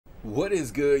What is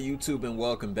good, YouTube, and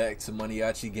welcome back to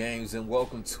Maniaci Games, and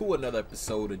welcome to another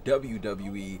episode of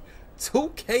WWE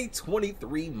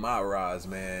 2K23 MyRise,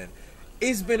 man.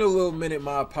 It's been a little minute,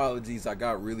 my apologies. I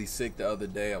got really sick the other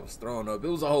day. I was throwing up. It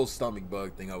was a whole stomach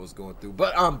bug thing I was going through,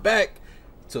 but I'm back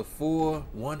to full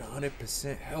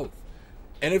 100% health.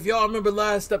 And if y'all remember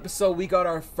last episode, we got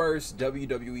our first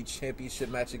WWE Championship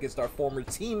match against our former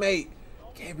teammate,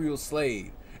 Gabriel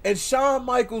Slade. And Shawn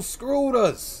Michaels screwed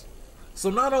us. So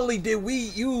not only did we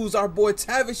use our boy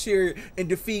Tavish here and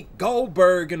defeat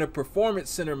Goldberg in a Performance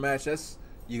Center match,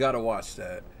 you gotta watch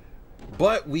that,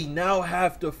 but we now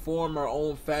have to form our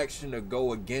own faction to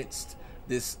go against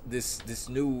this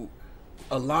new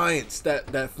alliance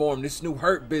that formed, this new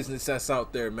Hurt Business that's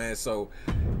out there, man. So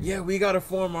yeah, we gotta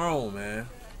form our own, man.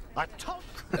 All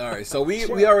right, so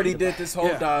we already did this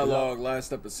whole dialogue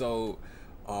last episode.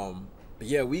 But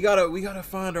yeah, we gotta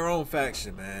find our own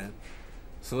faction, man.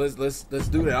 So let's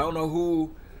do that. I don't know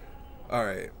who. All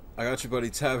right, I got your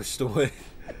buddy Tavish the way.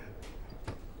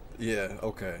 Yeah,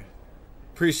 okay.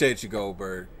 Appreciate you,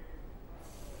 Goldberg.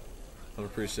 I don't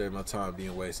appreciate my time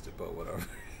being wasted, but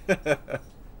whatever.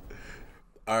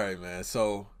 All right, man.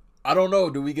 So I don't know.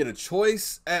 Do we get a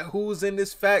choice at who's in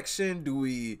this faction? Do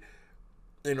we,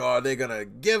 are they gonna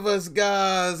give us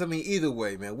guys? I mean, either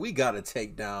way, man, we gotta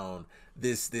take down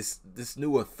this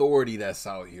new authority that's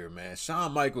out here, man.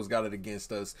 Shawn Michaels got it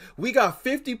against us. We got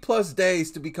 50+ days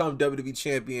to become WWE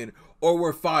champion, or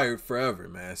we're fired forever,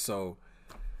 man. So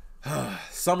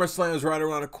SummerSlam's right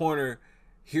around the corner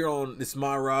here on this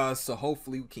MyRise, so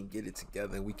hopefully we can get it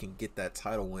together and we can get that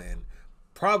title win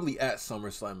probably at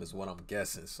SummerSlam is what I'm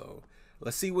guessing. So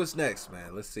let's see what's next,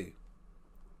 man. Let's see.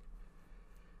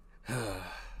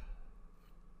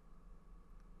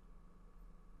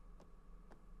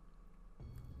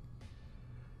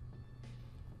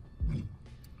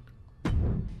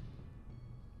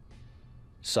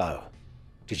 So,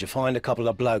 did you find a couple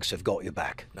of blokes who've got your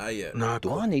back? Not yet.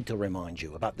 Do I need to remind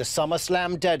you about the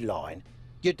SummerSlam deadline?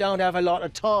 You don't have a lot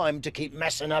of time to keep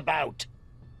messing about.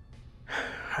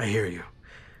 I hear you.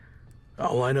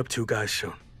 I'll line up 2 guys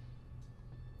soon.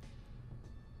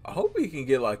 I hope we can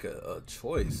get like a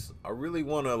choice. I really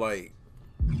want to like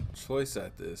choice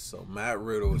at this. So Matt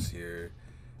Riddle's here.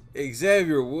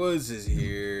 Xavier Woods is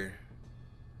here.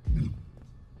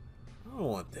 I don't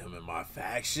want them in my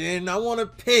faction. I want to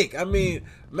pick. I mean,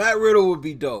 Matt Riddle would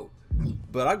be dope,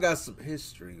 but I got some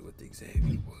history with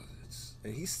Xavier Woods,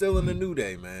 and he's still in the New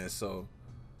Day, man. So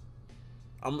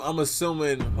I'm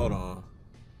assuming. Hold on.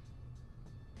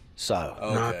 So,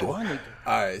 okay. Do I need to...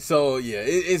 All right. So yeah,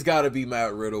 it's got to be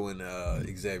Matt Riddle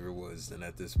and Xavier Woods. Then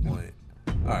at this point,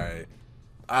 all right,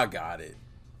 I got it.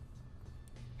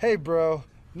 Hey, bro.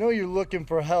 Know you're looking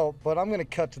for help, but I'm gonna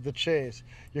cut to the chase.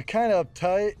 You're kind of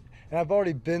uptight, and I've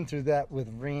already been through that with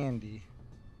Randy.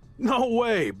 No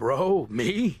way, bro.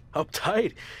 Me?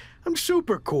 Uptight? I'm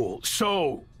super cool.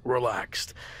 So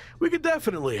relaxed. We could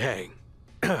definitely hang.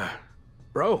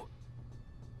 Bro.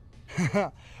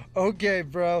 Okay,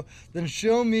 bro. Then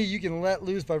show me you can let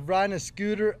loose by riding a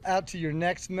scooter out to your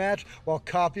next match while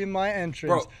copying my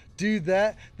entrance. Bro. Do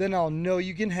that, then I'll know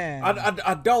you can hang.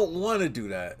 I don't want to do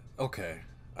that. Okay.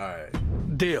 All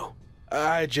right. Deal.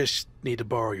 I just need to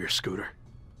borrow your scooter.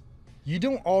 You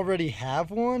don't already have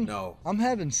one? No. I'm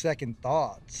having second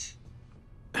thoughts.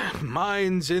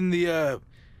 Mine's in the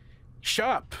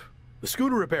shop. The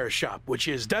scooter repair shop, which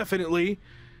is definitely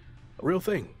a real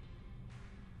thing.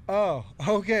 Oh,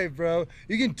 okay, bro.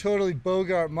 You can totally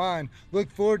bogart mine.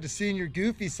 Look forward to seeing your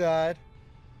goofy side.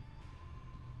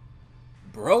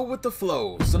 Bro with the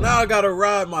flow. So now I gotta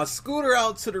ride my scooter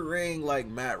out to the ring like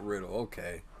Matt Riddle.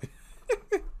 Okay.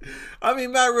 I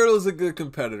mean, Matt Riddle's a good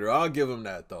competitor. I'll give him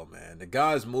that though, man. The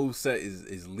guy's moveset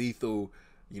is lethal.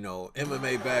 You know,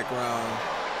 MMA background.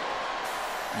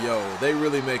 Yo, they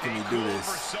really making me do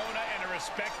this.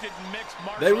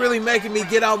 They really making me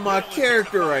get out my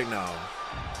character right now.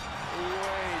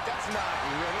 Wait, that's not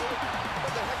Riddle.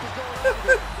 What the heck is going on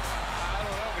here? I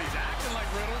don't know, but he's acting like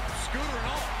Riddle, scooter and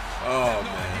all. Oh, I have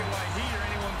no idea why he or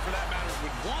anyone for that matter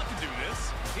would want to do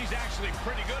this. He's actually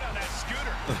pretty good on that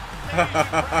scooter.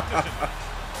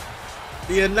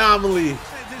 The anomaly. Is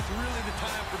this really the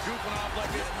time for goofing off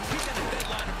like this? He's got a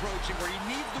deadline approaching where he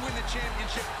needs to win the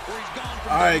championship or he's gone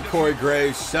from All right, Corey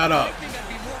Graves, shut up.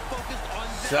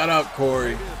 Shut up,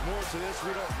 Corey. There's more to this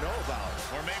we don't know about.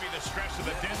 Or maybe the stress of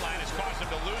the deadline has caused him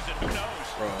to lose it. Who knows?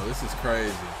 Bro, this is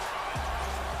crazy.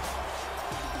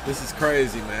 This is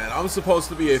crazy, man. I'm supposed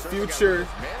to be a future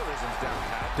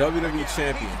WWE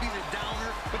champion.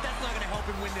 But that's not going to help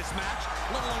him win this match,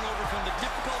 let alone overcome the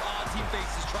difficult odds he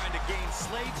faces trying to gain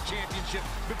Slade's championship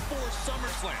before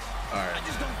SummerSlam. All right. I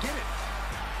just don't get it.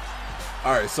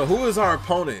 All right, so who is our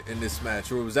opponent in this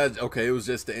match? Or was that okay? It was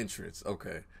just the entrance.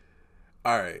 Okay.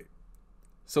 All right.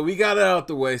 So we got it out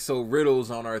the way. So Riddle's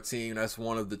on our team. That's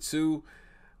one of the two.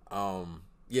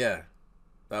 Yeah.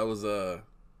 That was Oh,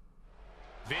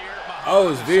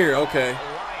 it's Veer. Okay.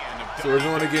 So we're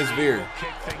going against Veer.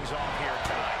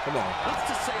 Come on.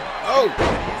 Oh.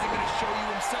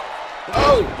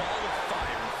 Oh.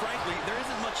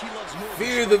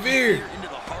 Veer the Veer.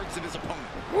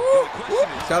 Woo. Woo.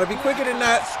 Gotta be quicker than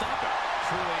that.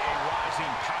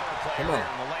 Come on.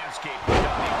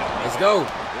 Let's go.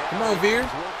 Come on, Veer.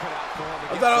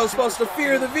 I thought I was supposed to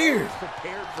fear the Veer.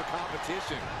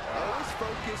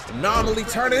 Anomaly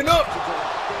turning up.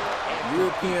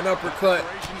 European uppercut.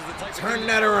 Turn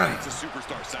that around.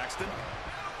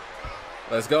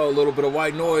 Let's go. A little bit of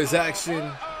white noise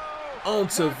action. On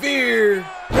to Veer.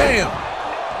 Bam.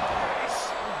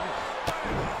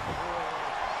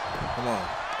 Come on.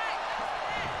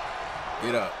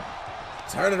 Get up.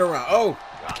 Turn it around. Oh.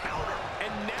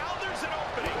 And now there's an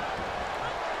opening.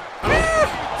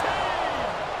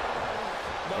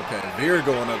 Okay, Veer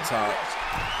going up top.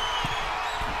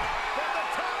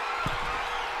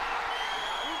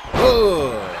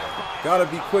 Oh, gotta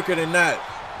be quicker than that.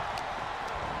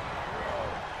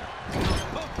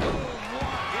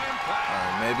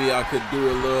 Alright, maybe I could do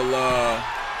a little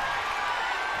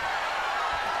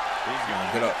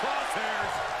get up.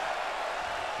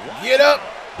 Get up!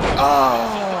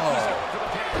 Oh!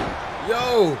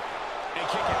 Yo! And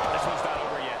kick out. This one's not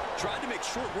over yet. Tried to make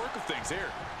short work of things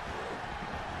here.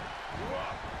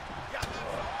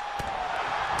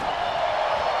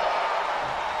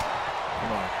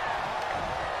 Come on.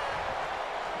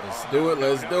 Let's do it,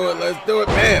 let's do it, let's do it.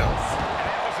 Bam!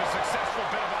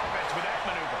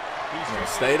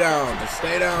 Stay down, just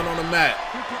stay down on the mat.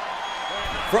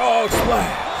 Frog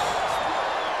splash.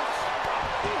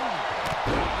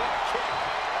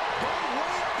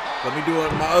 Let me do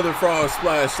my other frog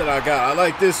splash that I got. I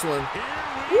like this one.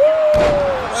 Woo!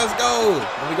 Let's go.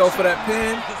 Let me go for that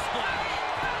pin.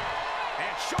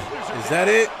 Is that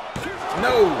it?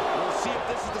 No. We'll see if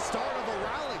this is the start of a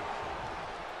rally.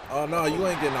 Oh, no, you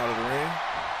ain't getting out of the ring.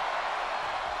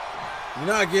 You're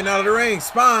not getting out of the ring.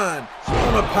 Spine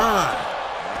on a pine.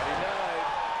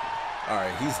 All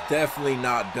right, he's definitely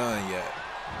not done yet.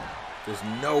 There's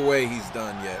no way he's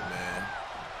done yet, man.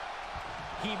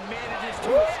 He manages to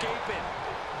escape it.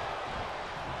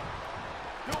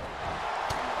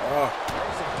 Oh.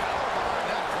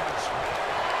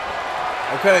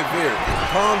 Okay, Veer.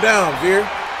 Calm down, Veer.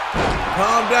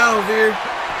 Calm down, Veer.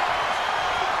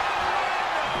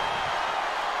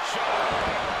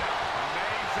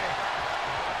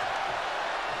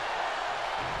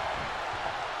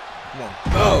 Come on.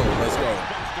 Oh, let's go.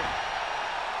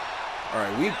 All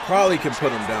right, we probably can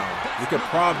put him down. We could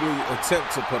probably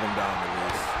attempt to put him down at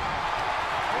least.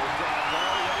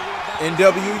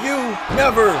 NWU,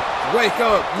 never wake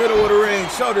up, middle of the ring,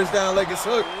 shoulders down, leg is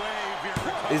hooked.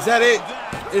 Is that it?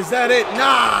 Is that it?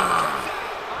 Nah.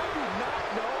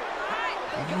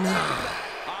 Nah.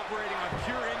 Operating on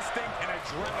pure instinct and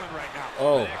adrenaline right now.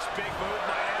 Oh. The next big move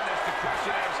might end this. The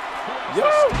question is, Yo.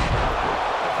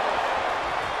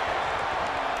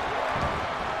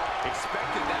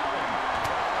 expected that one.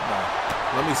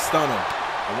 Nah. Let me stun him.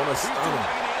 I want to stun him.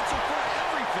 An answer for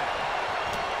everything.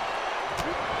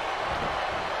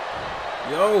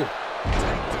 Yo.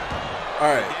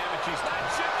 All right.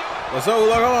 Let's go.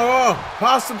 Look, come on.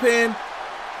 Possum pin.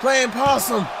 Playing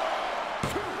possum.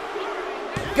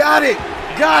 Got it.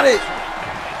 Got it.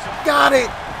 Got it.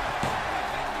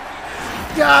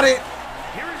 Got it.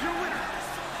 Here's your winner,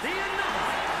 the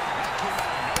Anomaly.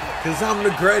 Cause I'm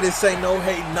the greatest. Ain't no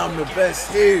hating. I'm the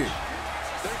best here.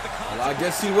 Well, I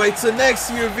guess you wait till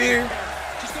next year, Veer.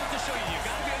 Just goes to show you, you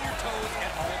gotta be on your toes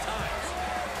at all times.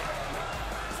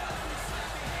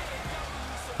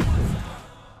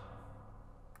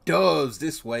 Doves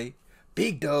this way.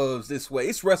 Big doves this way.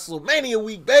 It's WrestleMania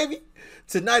week, baby.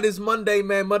 Tonight is Monday,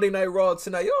 man. Monday Night Raw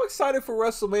tonight. Y'all excited for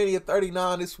WrestleMania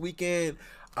 39 this weekend?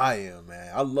 I am,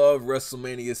 man. I love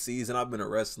WrestleMania season. I've been a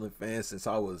wrestling fan since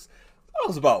I was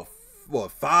about,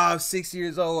 what, 5, 6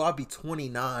 years old. I'll be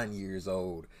 29 years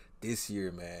old this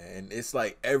year, man. And it's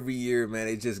like every year, man,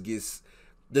 it just gets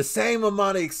the same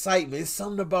amount of excitement. It's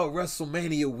something about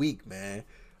WrestleMania week, man.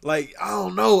 Like, I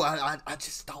don't know. I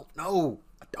just don't know.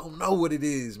 I don't know what it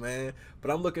is, man. But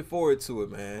I'm looking forward to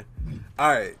it, man. All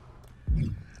right.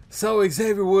 So,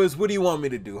 Xavier Woods, what do you want me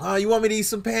to do? Huh? You want me to eat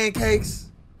some pancakes?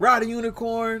 Ride a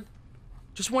unicorn?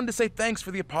 Just wanted to say thanks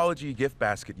for the apology gift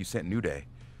basket you sent New Day.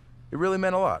 It really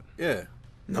meant a lot. Yeah.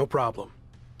 No problem.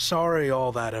 Sorry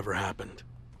all that ever happened.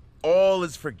 All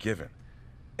is forgiven.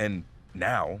 And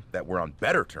now that we're on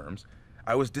better terms,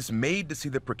 I was dismayed to see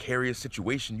the precarious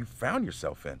situation you found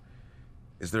yourself in.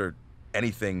 Is there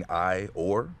anything I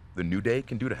or the New Day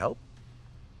can do to help?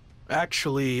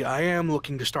 Actually, I am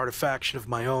looking to start a faction of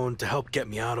my own to help get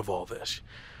me out of all this.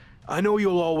 I know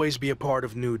you'll always be a part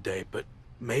of New Day, but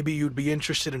maybe you'd be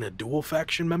interested in a dual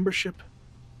faction membership?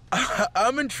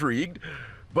 I'm intrigued,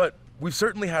 but we've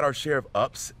certainly had our share of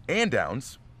ups and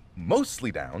downs,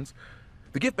 mostly downs.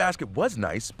 The gift basket was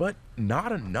nice, but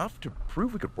not enough to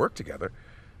prove we could work together.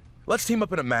 Let's team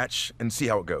up in a match and see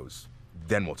how it goes.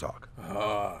 Then we'll talk.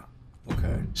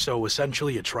 Okay. So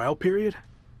essentially a trial period?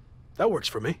 That works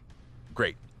for me.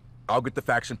 Great. I'll get the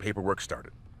faction paperwork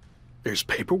started. There's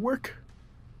paperwork?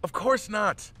 Of course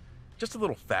not. Just a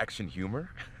little faction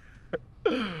humor.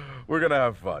 We're gonna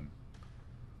have fun.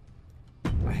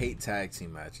 I hate tag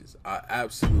team matches. I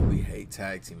absolutely hate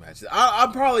tag team matches.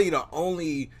 I'm probably the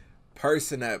only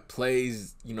person that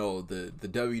plays, you know, the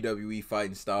WWE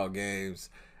fighting style games,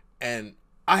 and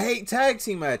I hate tag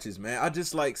team matches, man. I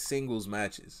just like singles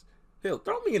matches. Hell,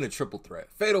 throw me in a triple threat,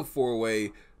 fatal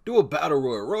 4-way, do a battle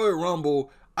Royal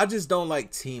Rumble. I just don't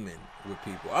like teaming with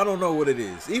people. I don't know what it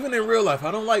is. Even in real life,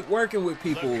 I don't like working with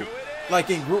people, like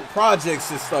in group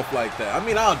projects and stuff like that. I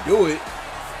mean, I'll do it.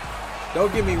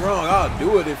 Don't get me wrong, I'll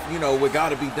do it if, you know, what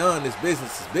gotta be done is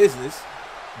business.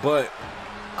 But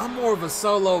I'm more of a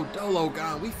solo dolo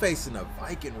guy. We facing the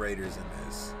Viking Raiders in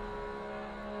this.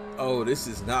 Oh, this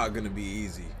is not gonna be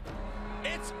easy.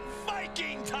 It's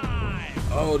Viking time!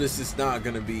 Oh, this is not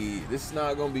gonna be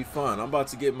fun. I'm about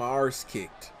to get my arse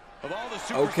kicked.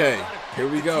 Okay, here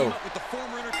we go. With the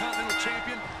former Intercontinental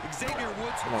Champion, Xavier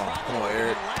Woods. Come on,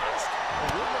 Eric.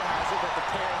 Rumor has it that the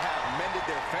pair have mended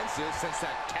their fences since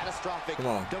that catastrophic Come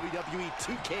on. WWE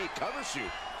 2K cover shoot.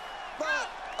 But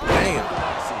Damn.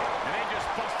 and they just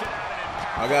busted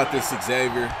out I got this,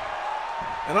 Xavier.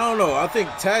 And I don't know, I think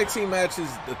tag team matches,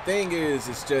 the thing is,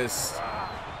 it's just,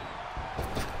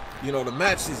 you know, the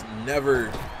match is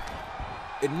never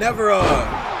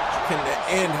can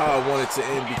end how I want it to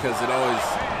end, because it always,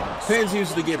 pins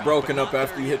usually get broken up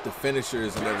after you hit the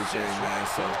finishers and everything, man.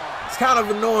 So it's kind of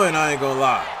annoying, I ain't gonna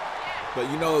lie. But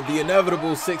you know, the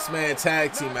inevitable 6-man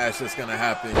tag team match that's gonna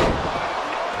happen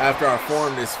after I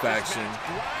form this faction.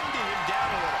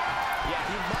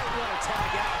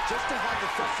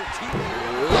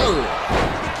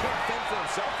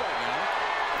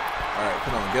 Alright,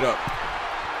 come on, get up.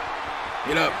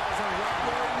 Get up.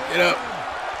 Get up.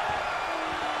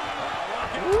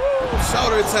 Woo,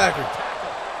 shoulder attacker.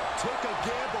 Took a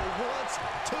gamble once,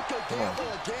 took a gamble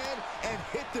again, and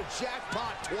hit the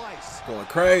jackpot twice. Going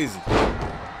crazy.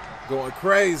 Going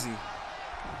crazy.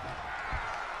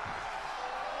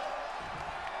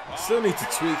 Still need to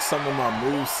tweak some of my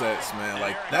move sets, man.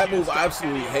 Like, that move, I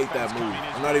absolutely hate that move.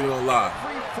 I'm not even gonna lie.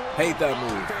 Hate that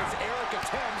move. Eric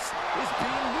attempts is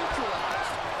being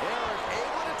neutralized. Eric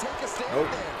able to take a stand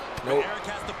Nope. there. Nope. Eric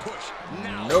has to push.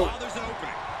 Now Nope. there's an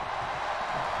opening.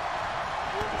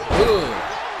 Ugh.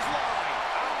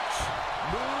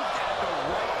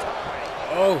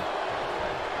 Oh.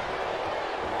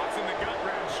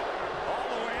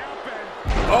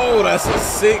 Oh, that's a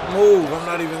sick move. I'm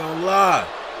not even gonna lie.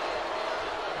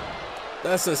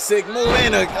 That's a sick move.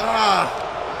 And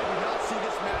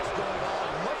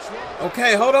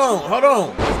okay, hold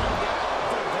on.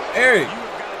 Eric.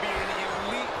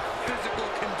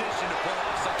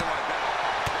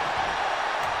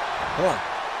 Come on.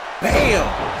 Bam.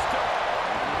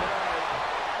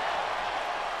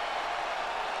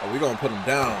 Oh, we're gonna put him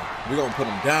down. We're gonna put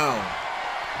him down.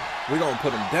 We're gonna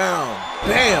put him down.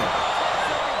 Bam.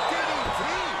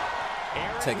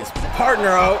 Take his partner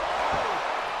out.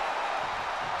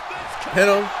 Hit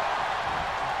him.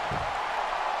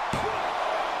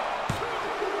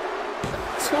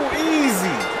 Too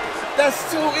easy.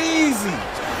 That's too easy.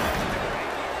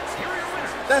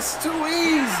 That's too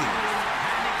easy.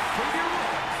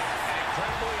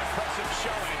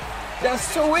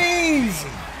 That's too easy.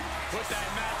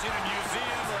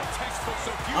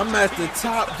 I'm at the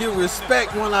top. Get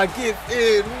respect when I get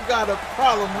in. Who got a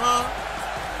problem, huh?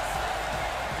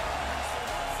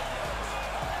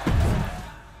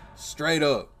 Straight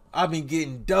up. I've been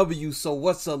getting W, so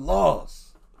what's a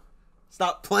loss?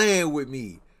 Stop playing with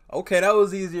me. Okay, that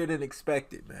was easier than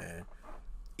expected, man.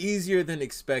 Easier than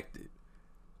expected.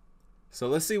 So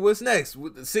let's see what's next.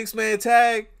 With the 6-man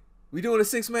tag? We doing a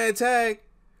 6-man tag?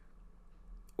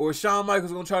 Or is Shawn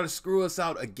Michaels gonna try to screw us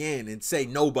out again and say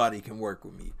nobody can work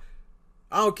with me?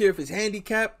 I don't care if it's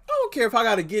handicapped. I don't care if I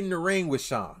gotta get in the ring with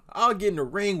Shawn. I'll get in the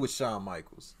ring with Shawn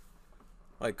Michaels.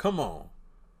 Like, come on.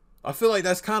 I feel like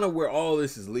that's kind of where all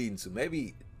this is leading to.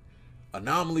 Maybe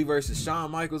Anomaly versus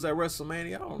Shawn Michaels at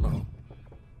WrestleMania. I don't know.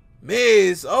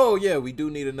 Miz. Oh, yeah, we do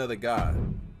need another guy.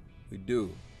 We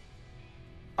do.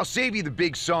 I'll save you the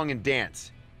big song and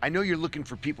dance. I know you're looking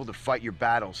for people to fight your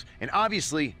battles, and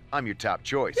obviously, I'm your top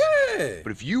choice. Yeah.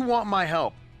 But if you want my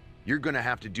help, you're gonna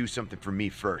have to do something for me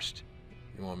first.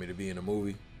 You want me to be in a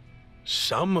movie?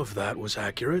 Some of that was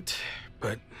accurate,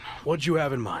 but what'd you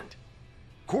have in mind?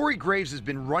 Corey Graves has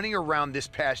been running around this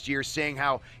past year saying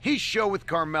how his show with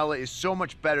Carmella is so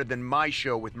much better than my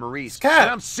show with Maurice, and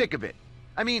I'm sick of it.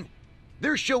 I mean,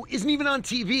 their show isn't even on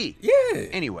TV. Yeah.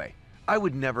 Anyway, I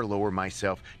would never lower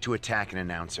myself to attack an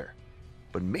announcer.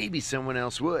 But maybe someone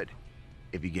else would,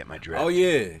 if you get my drift. Oh,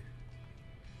 yeah.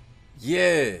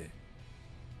 Yeah.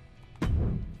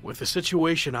 With the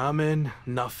situation I'm in,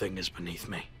 nothing is beneath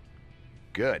me.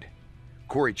 Good.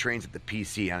 Corey trains at the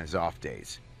PC on his off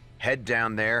days. Head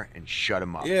down there and shut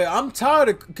him up. Yeah, I'm tired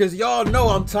of, because y'all know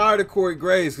I'm tired of Corey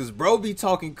Graves, because bro be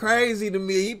talking crazy to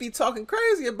me. He be talking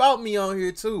crazy about me on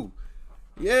here, too.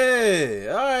 Yeah,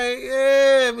 all right,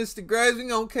 yeah, Mr. Graves, we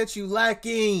gonna catch you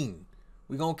lacking.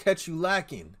 We gonna catch you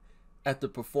lacking at the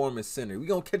Performance Center. We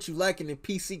gonna catch you lacking in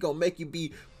PC, gonna make you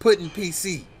be put in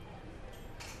PC.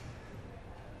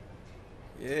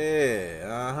 Yeah,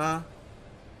 uh-huh.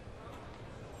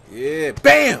 Yeah,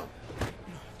 bam!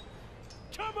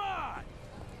 Come on!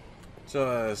 Shut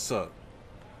your ass up.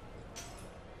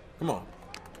 Come on.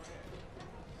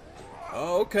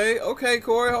 Oh, okay, okay,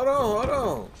 Corey, hold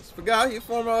on. Forgot you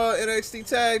former NXT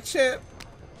Tag Champ.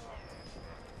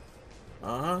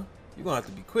 Uh-huh. You're gonna have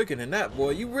to be quicker than that,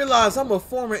 boy. You realize I'm a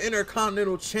former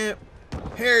Intercontinental Champ,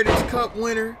 Heritage Cup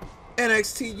winner,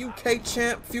 NXT UK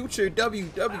Champ, future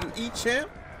WWE Champ.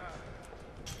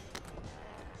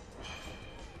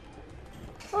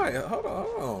 Alright, hold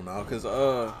on now, cause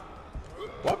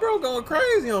why bro going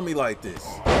crazy on me like this?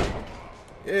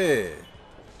 Yeah.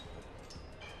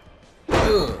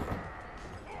 Ugh.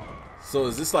 So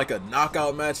is this like a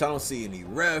knockout match? I don't see any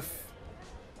ref.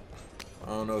 I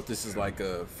don't know if this is like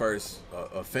a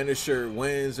finisher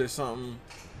wins or something.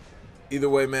 Either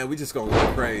way, man, we just gonna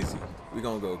go crazy. We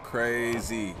gonna go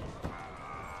crazy.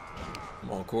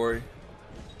 Come on, Corey.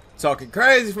 Talking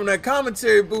crazy from that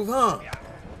commentary booth, huh?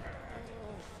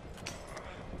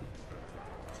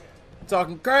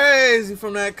 Talking crazy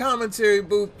from that commentary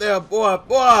booth there, boy.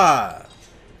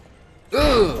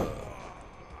 Ugh.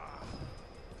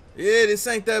 Yeah, this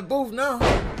ain't that booth now.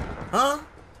 Huh?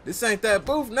 This ain't that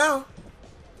booth now.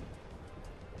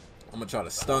 I'm gonna try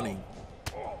to stun him.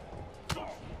 Come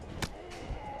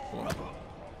on.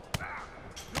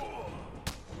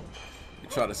 You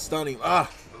try to stun him.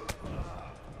 Ah.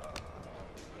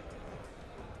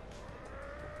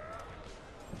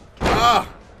 Ah.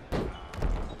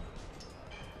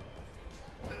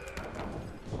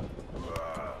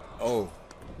 Oh.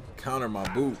 Counter my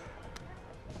boot.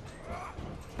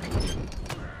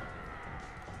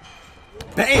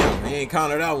 Bam! He ain't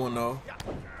counter that one though.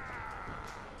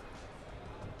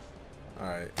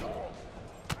 Alright.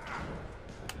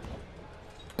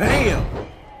 Bam!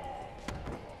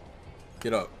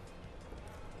 Get up.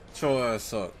 Show your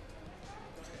ass up.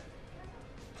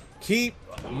 Keep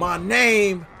my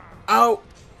name out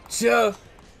your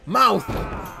mouth.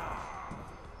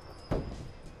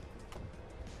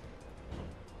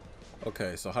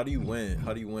 Okay, so how do you win?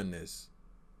 How do you win this?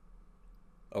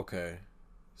 Okay.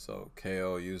 So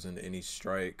KO using any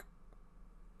strike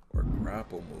or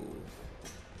grapple move.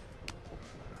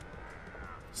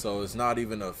 So it's not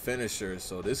even a finisher,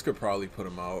 so this could probably put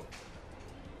him out.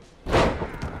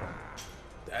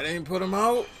 That ain't put him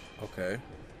out? Okay.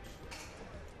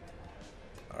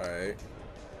 Alright.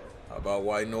 How about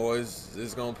white noise? Is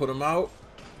this gonna put him out?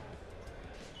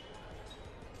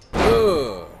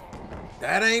 Ugh.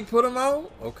 That ain't put him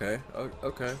out? Okay.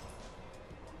 Okay.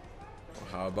 Well,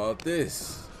 how about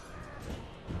this?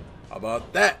 How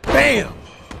about that? Bam!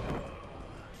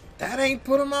 That ain't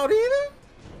put him out either?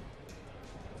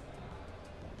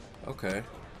 Okay.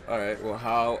 Alright, well,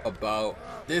 how about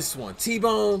this one?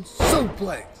 T-bone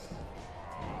suplex.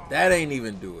 That ain't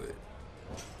even do it.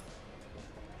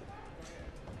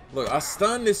 Look, I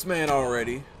stunned this man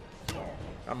already.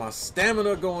 Got my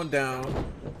stamina going down.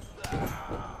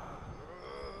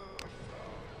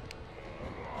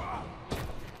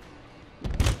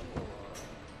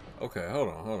 Okay, hold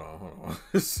on.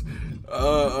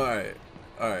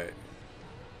 Alright.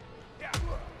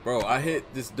 Bro, I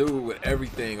hit this dude with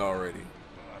everything already.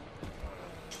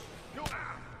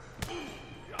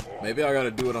 Maybe I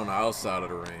gotta do it on the outside of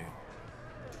the ring.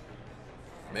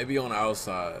 Maybe on the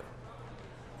outside.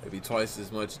 Maybe twice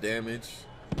as much damage.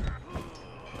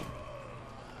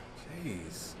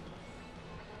 Jeez.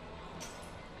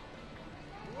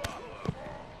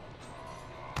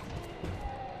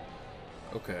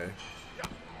 Okay.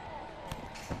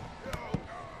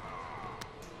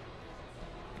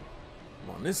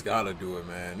 Come on, this gotta do it,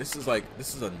 man. This is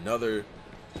another.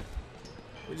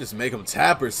 We just make him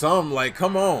tap or something. Like,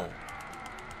 come on.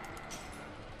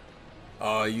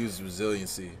 Oh, I used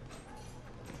resiliency.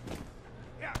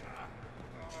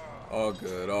 All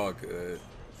good, all good.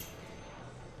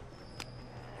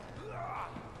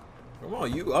 Come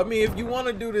on, you. I mean, if you want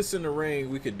to do this in the ring,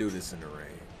 we could do this in the ring.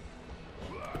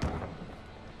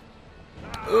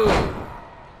 Ugh.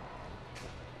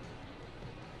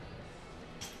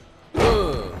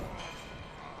 Ugh.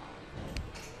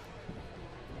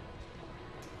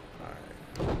 Alright.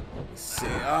 Let's see.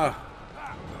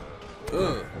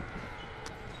 Ugh.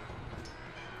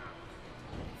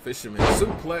 Fisherman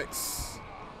suplex.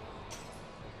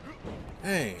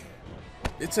 Dang.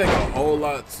 It take a whole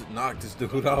lot to knock this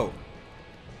dude out.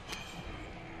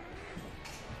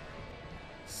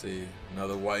 Let's see.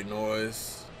 Another white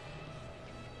noise.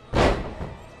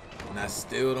 And I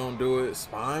still don't do it.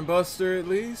 Spine buster at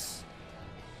least.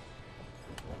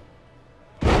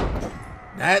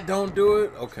 That don't do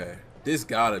it? Okay. This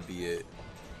gotta be it.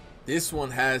 This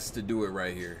one has to do it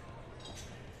right here.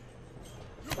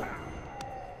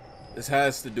 This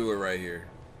has to do it right here.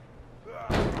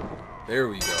 There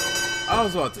we go. I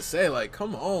was about to say, like,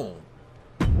 come on.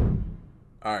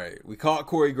 Alright, we caught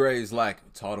Corey Graves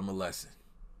lacking. Taught him a lesson.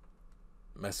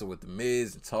 Messing with the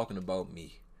Miz and talking about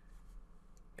me.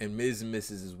 And Miz and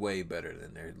Mrs. is way better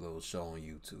than their little show on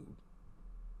YouTube.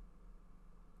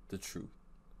 The truth.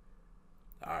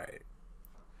 Alright.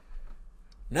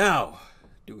 Now,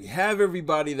 do we have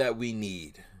everybody that we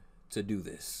need to do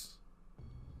this?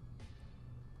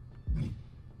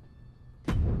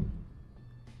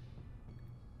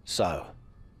 So,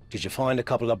 did you find a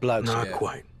couple of blokes? Not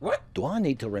quite. What? Do I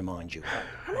need to remind you?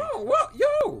 Oh, well,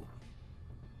 yo.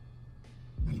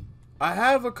 I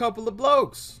have a couple of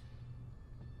blokes.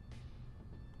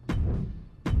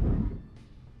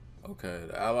 Okay,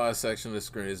 the ally section of the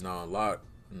screen is now unlocked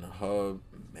in the hub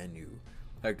menu.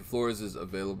 Hector Flores is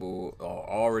available,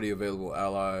 already available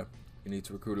ally. You need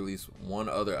to recruit at least one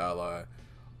other ally.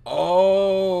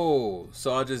 Oh,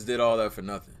 so I just did all that for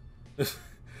nothing.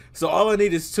 So all I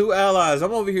need is 2 allies.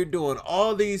 I'm over here doing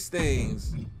all these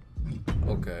things.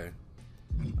 Okay.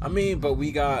 I mean, but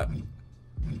we got...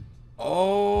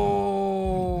 Oh.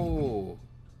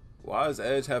 Why is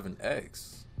Edge having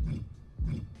X?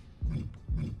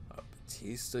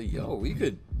 Batista, yo, we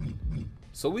could...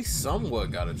 So we somewhat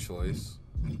got a choice.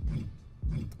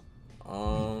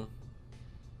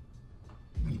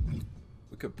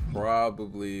 We could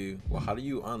probably... Well, how do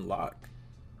you unlock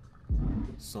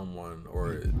someone?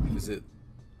 Or is it...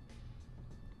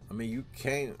 I mean, you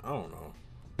can't... I don't know.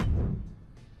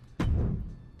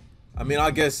 I mean,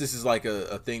 I guess this is like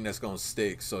a thing that's gonna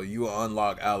stick. So you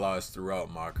unlock allies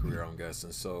throughout my career, I'm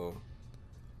guessing. So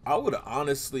I would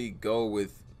honestly go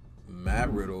with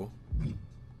Matt Riddle.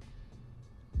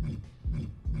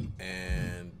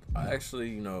 And I actually,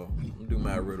 you know, I'm gonna do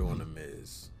Matt Riddle and The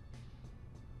Miz.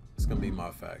 It's gonna be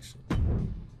my faction.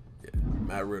 Yeah,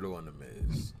 Matt Riddle and The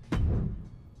Miz.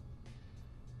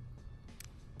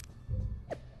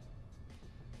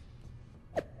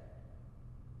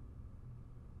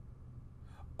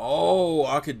 Oh,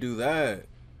 I could do that.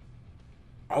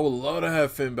 I would love to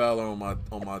have Finn Balor on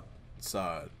my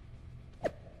side.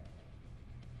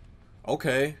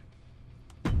 Okay.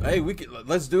 Hey,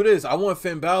 let's do this. I want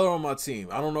Finn Balor on my team.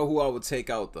 I don't know who I would take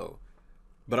out though,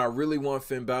 but I really want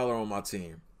Finn Balor on my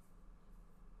team.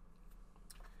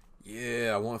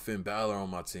 Yeah, I want Finn Balor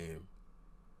on my team.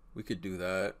 We could do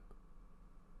that.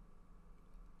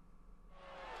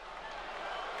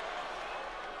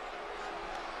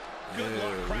 Yeah,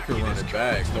 we could run it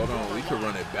back. Hold on, we could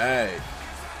run it back.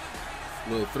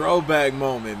 Little throwback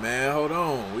moment, man. Hold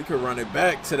on. We could run it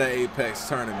back to the Apex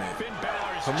tournament.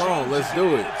 Come on, let's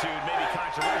do it.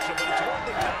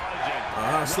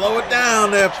 Slow it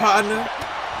down there, partner.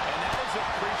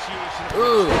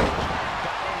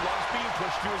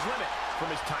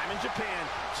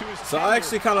 So I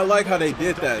actually kind of like how they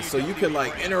did that. So you can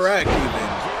like interact even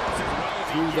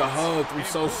through the hub, through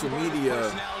social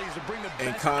media,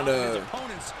 and kind of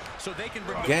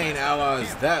gain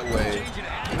allies that way.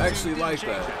 I actually like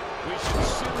that. We should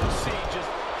soon see just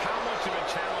how much of a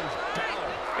challenge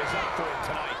Balor is up for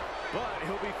tonight. But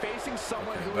he'll be facing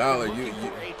someone who Balor, is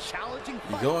looking for a challenging fight.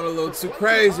 You're going a little too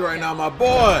crazy right now, my boy.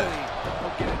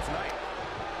 He'll get it tonight.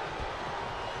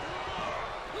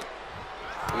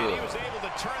 And he was able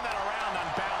to turn that around on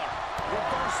Balor.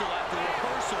 Reversal after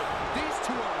reversal. These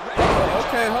two are ready.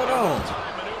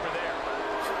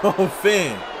 Oh,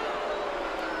 Finn.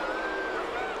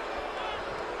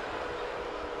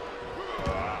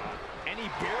 And he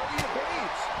barely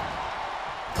evades.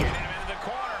 Get him into the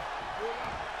corner.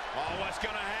 Oh, what's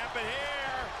going to happen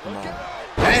here? Come Look on.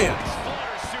 out. Damn.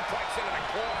 Slaughter suplex into the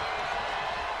corner.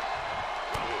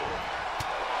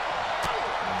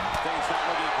 Things not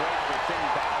looking great for Finn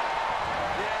Balor.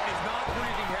 Yeah, he's not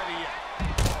breathing heavy yet.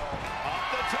 Off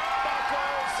the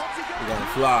turnbuckles. What's he We're going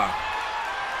gonna fly.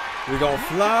 We're gonna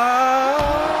fly.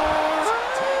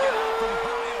 Taken out from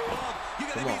high above. You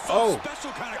gotta Come be on. some Oh.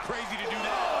 special kind of crazy to do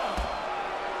that.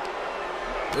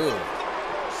 Ugh.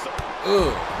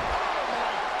 Ugh.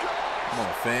 Come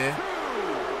on, Finn.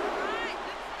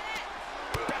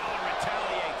 Balor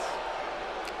retaliates.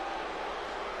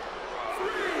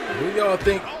 Who y'all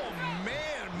think? Oh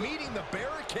man, meeting the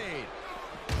barricade.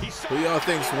 Who y'all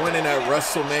think's winning at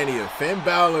WrestleMania? Finn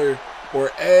Balor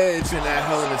or Edge in that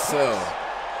Hell in a Cell?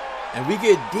 And we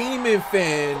get Demon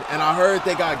Finn, and I heard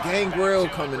they got Gangrel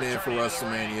coming in for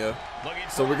WrestleMania.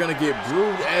 So we're gonna get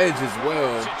Brood Edge as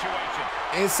well.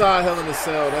 Inside Hell in a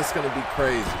Cell, that's gonna be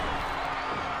crazy.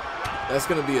 That's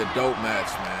gonna be a dope match,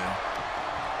 man.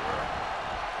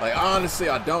 Like honestly,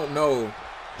 I don't know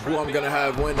who I'm gonna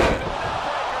have win that.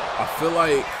 I feel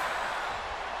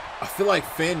like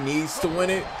Finn needs to win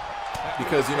it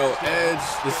because, you know, Edge,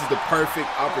 this is the perfect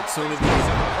opportunity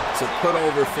to put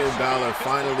over Finn Balor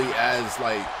finally as,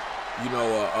 like, you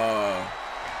know,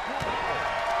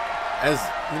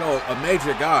 a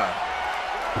major guy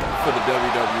for the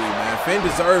WWE, man. Finn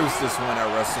deserves this win at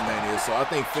WrestleMania, so I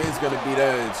think Finn's gonna beat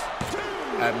Edge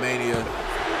at Mania,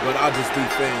 but I'll just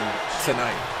beat Finn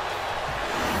tonight.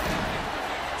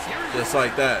 Just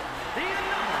like that.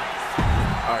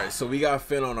 Alright, so we got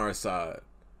Finn on our side.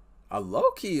 I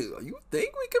low-key, you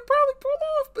think we could probably pull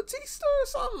off Batista or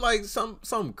something? Like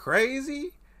something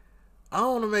crazy? I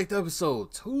don't want to make the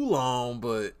episode too long,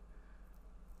 but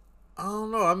I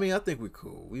don't know. I mean, I think we're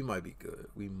cool. We might be good.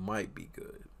 We might be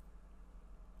good.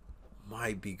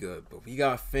 Might be good. But we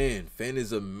got Finn. Finn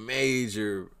is a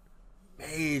major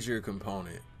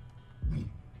component.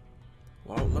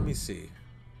 Well, let me see.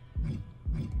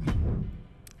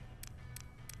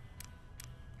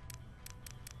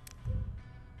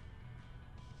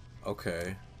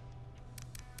 Okay.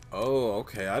 Oh,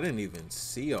 okay. I didn't even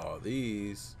see all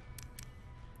these.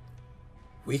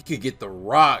 We could get The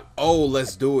Rock. Oh,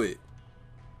 let's do it.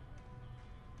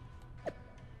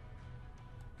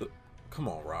 Come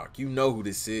on, Rock. You know who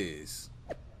this is.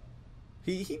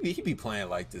 He be playing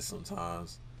like this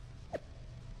sometimes.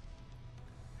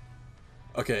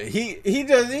 Okay, he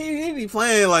be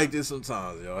playing like this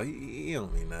sometimes, y'all. He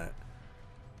don't mean that.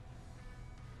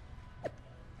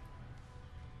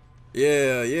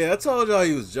 Yeah, I told y'all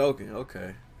he was joking.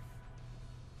 Okay.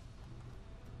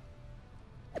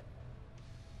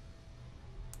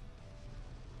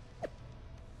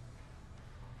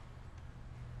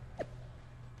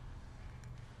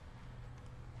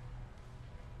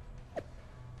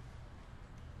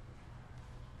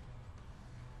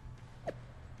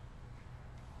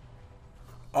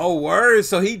 Oh, word.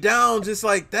 So he down just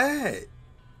like that.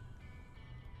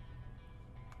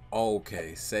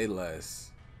 Okay, say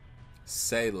less.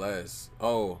 Say less.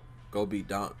 Oh, go be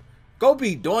Doink. Go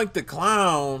be Doink the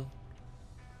Clown.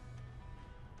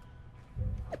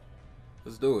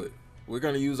 Let's do it. We're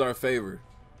gonna use our favor.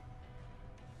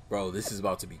 Bro, this is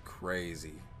about to be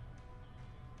crazy.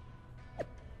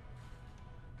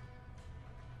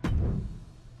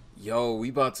 Yo, we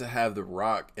about to have The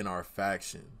Rock in our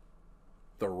faction.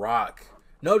 The Rock.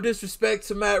 No disrespect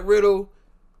to Matt Riddle,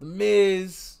 The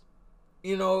Miz.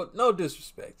 You know, no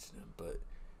disrespect to them, but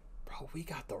bro, we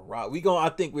got The Rock. I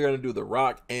think we're gonna do The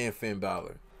Rock and Finn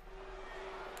Balor.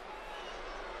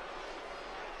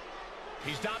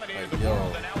 He's dominated Like, the yo,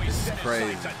 world, and now he's this is set his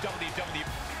crazy. sights on WWE.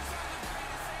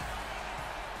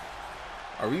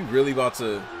 Are we really about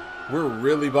to? We're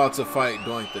really about to fight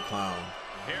Doink the Clown.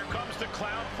 Here comes the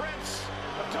Clown Prince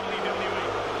of WWE.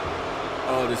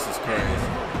 Oh, this is crazy.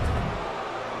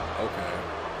 Okay.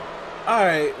 All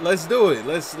right, let's do it.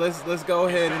 Let's go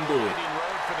ahead and do it.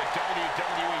 Road for the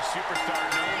WWE superstar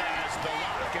known as The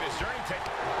Rock and his journey take.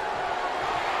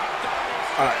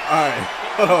 All right.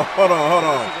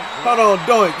 Hold on,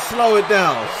 Doink. Slow it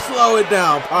down,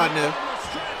 partner.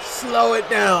 Slow it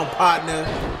down, partner.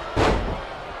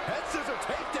 Head scissor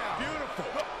takedown.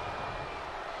 Beautiful.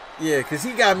 Yeah, because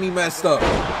he got me messed up.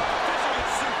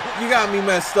 You got me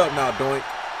messed up now, Doink.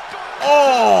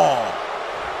 Oh!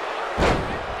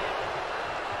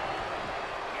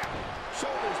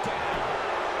 Shoulders down.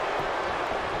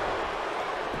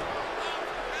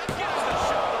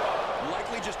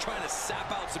 Likely just trying to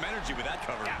sap out some energy with that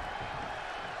cover.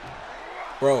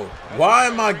 Bro, why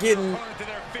am I getting...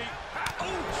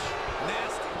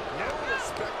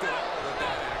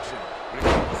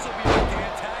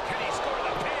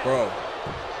 Bro. A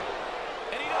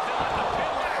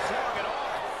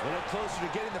little closer to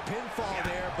getting the pinfall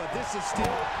there, but this is still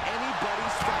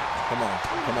anybody's fight. Come on,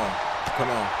 come on, come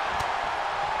on.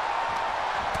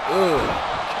 Ugh.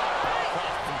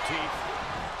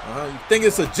 You think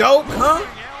it's a joke, huh?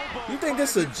 You think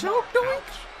it's a joke, Doink?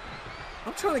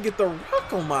 I'm trying to get the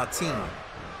Rock on my team.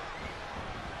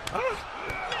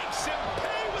 Makes him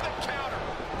pay with a counter.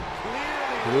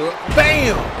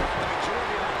 Bam!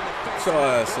 Show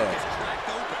ass up.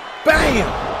 Bam!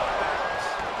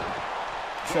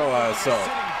 Show ass up.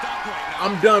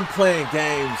 I'm done playing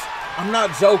games. I'm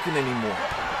not joking anymore.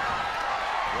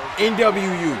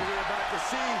 NWU.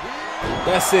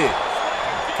 That's it.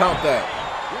 Count that.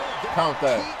 Count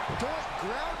that.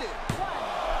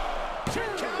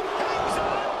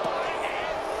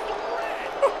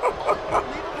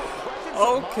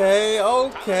 Okay,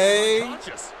 okay.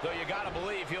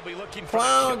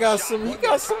 Clown got some, he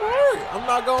got some heart. I'm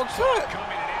not gonna cut.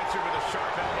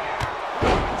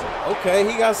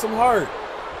 Okay, he got some heart.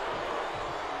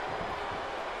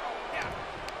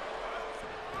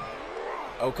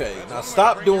 Okay, now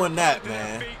stop doing that,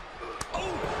 man.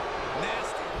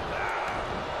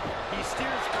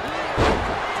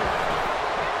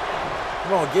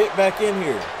 Come on, get back in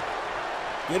here.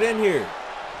 Get in here,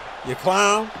 you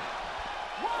clown.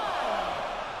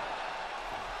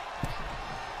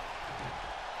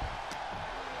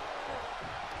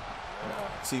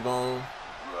 T-Bone.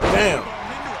 Damn.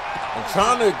 I'm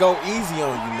trying to go easy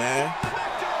on you, man.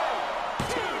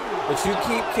 But you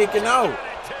keep kicking out.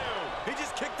 He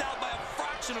just kicked out by a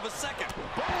fraction of a second.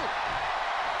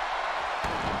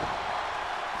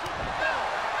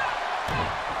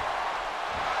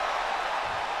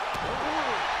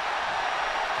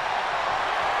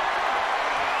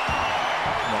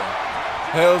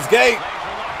 Hell's Gate.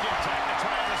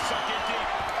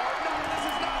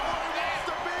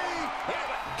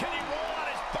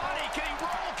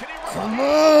 Come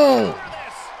on.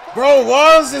 Bro,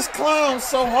 why is this clown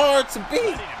so hard to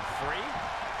beat?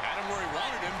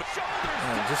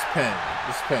 Man, just pin.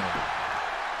 Just pin him.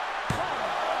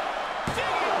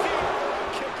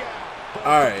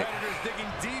 All right.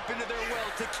 Digging deep into their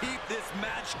well to keep this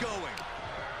match going.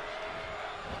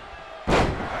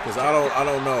 Because I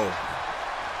don't know.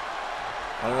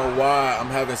 I don't know why I'm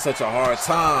having such a hard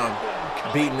time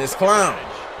beating this clown.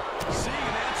 Seeing an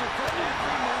answer for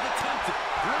every move attempted.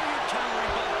 Brilliant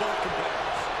countering by both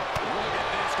competitors. Look at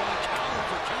this, going counter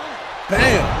for counter.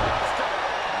 Bam!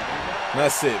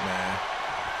 That's it, man.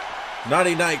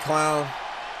 Nighty night, clown.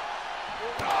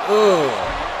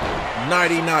 Ugh.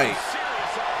 Nighty night.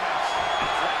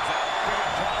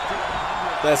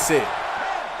 That's it.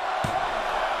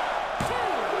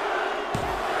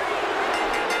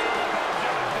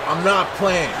 I'm not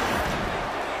playing.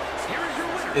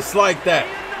 It's like that.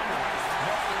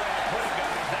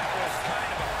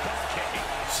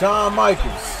 Shawn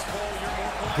Michaels,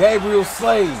 Gabriel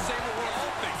Slade,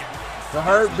 The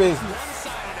Hurt Business.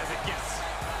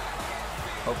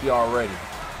 Hope y'all ready.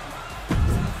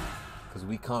 Cause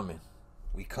we coming.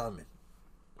 We coming.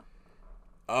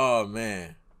 Oh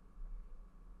man.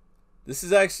 This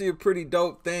is actually a pretty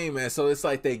dope thing, man. So it's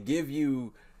like they give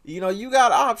you, you know, you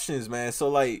got options, man. So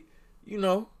like, you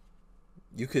know,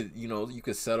 you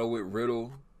could settle with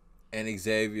Riddle and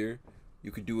Xavier. You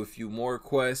could do a few more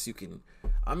quests. You can,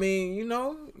 I mean, you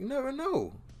know, you never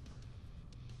know.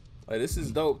 Like, this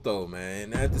is dope though,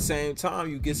 man. And at the same time,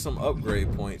 you get some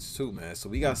upgrade points too, man. So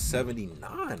we got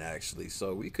 79 actually.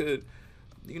 So we could,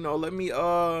 you know, let me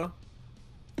up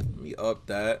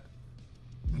that.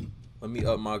 Let me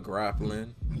up my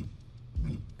grappling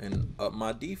and up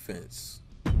my defense.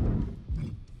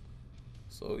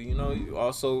 So, you know, you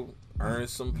also earn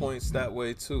some points that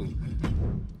way too.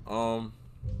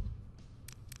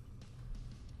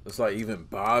 It's like even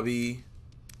Bobby.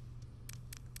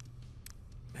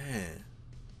 Man.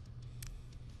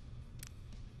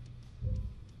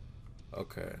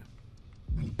 Okay.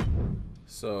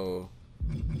 So,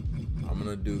 I'm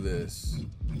gonna do this.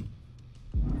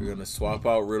 We're gonna swap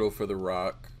out Riddle for The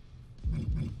Rock.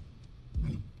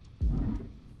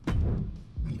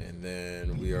 And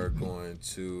then we are going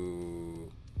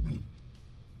to...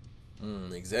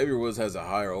 Xavier Woods has a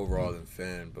higher overall than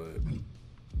Finn, but...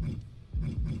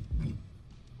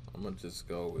 I'm gonna just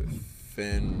go with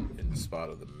Finn in the spot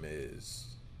of The Miz.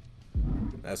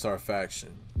 That's our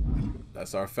faction.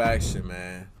 That's our faction,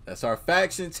 man. That's our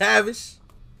faction, Tavish.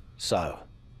 So,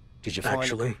 did you find...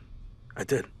 Actually, I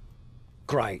did.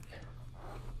 Great.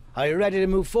 Are you ready to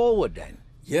move forward then?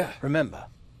 Yeah. Remember,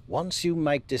 once you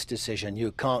make this decision,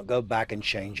 you can't go back and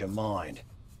change your mind.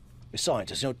 Besides,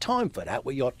 there's no time for that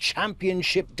with your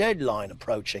championship deadline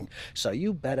approaching, so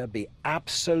you better be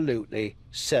absolutely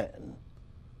certain.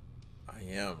 I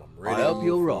am. I'm ready. I hope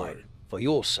you're for right, it. for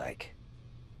your sake.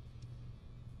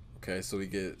 Okay, so we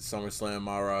get SummerSlam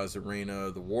MyRise Arena,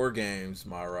 the War Games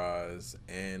MyRise,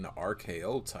 and the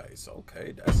RKO tights.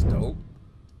 Okay, that's dope.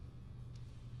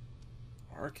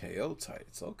 RKO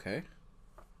tights. Okay.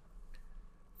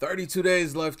 32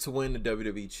 days left to win the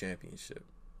WWE Championship.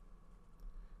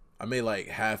 I made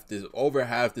like over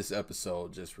half this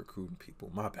episode just recruiting people.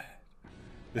 My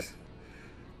bad.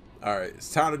 Alright,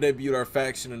 it's time to debut our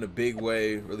faction in a big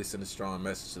way, releasing a strong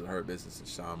message to the Hurt Business and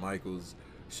Shawn Michaels.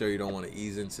 Sure you don't want to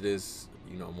ease into this,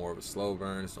 you know, more of a slow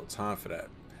burn. There's no time for that.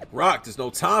 Rock, there's no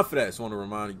time for that. Just want to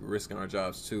remind you, we're risking our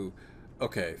jobs too.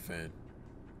 Okay, Finn.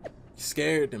 You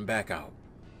scared? Then back out.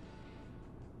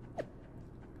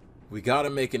 We gotta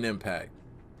make an impact.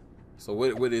 So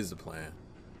what is the plan?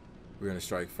 We're gonna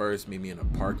strike first, meet me in a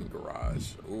parking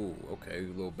garage. Ooh, okay, a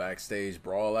little backstage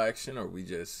brawl action, or we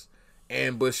just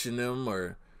ambushing them,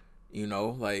 or, you know,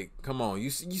 like, come on, you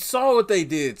saw what they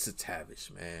did to Tavish,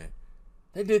 man.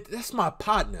 They did. That's my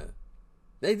partner.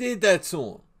 They did that to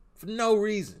him for no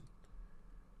reason.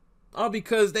 All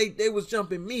because they was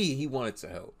jumping me. He wanted to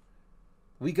help.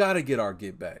 We gotta get our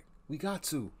get back. We got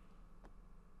to.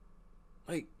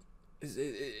 Like,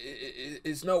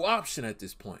 it's no option at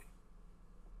this point.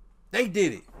 They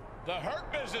did it. The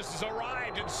Hurt Business has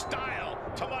arrived in style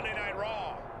to Monday Night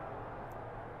Raw.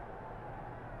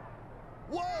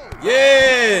 Whoa!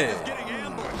 Yeah! Getting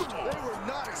ambushed. They were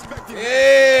not expecting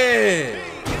Yeah!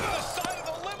 Into the side of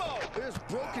the limo. There's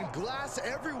broken glass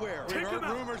everywhere. We heard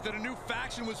rumors that a new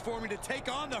faction was forming to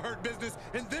take on the Hurt Business,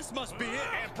 and this must be it.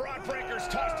 And Braun Breaker's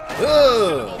tossed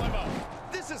Ugh. into the limo.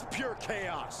 This is pure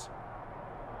chaos.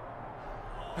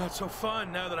 Not so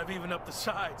fun now that I've evened up the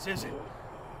sides, is it?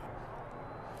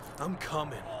 I'm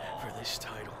coming for this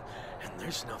title, and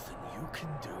there's nothing you can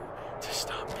do to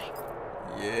stop me.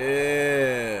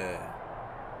 Yeah.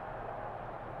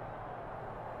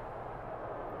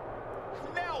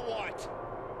 Now what?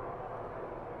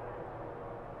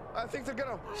 I think they're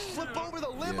gonna flip over the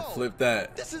limo. Yeah, flip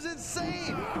that. This is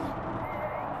insane.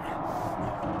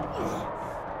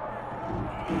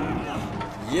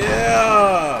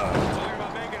 Yeah. Talking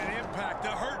about making an impact, the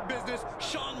Hurt Business,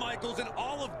 Shawn Michaels, and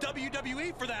all of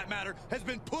WWE, for that matter, has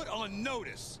been put on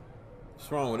notice.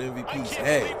 What's wrong with I MVP's can't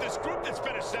head? believe this group that's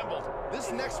been assembled.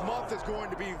 This next month is going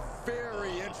to be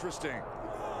very interesting.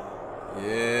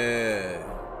 Yeah.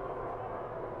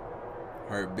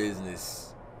 Hurt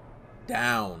Business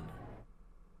down.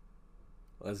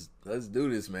 Let's do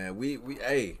this, man. We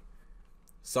hey,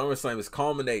 SummerSlam is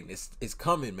culminating. It's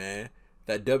coming, man.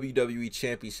 That WWE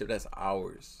Championship, that's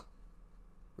ours.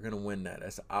 We're gonna win that.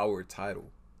 That's our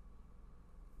title.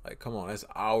 Like, come on, that's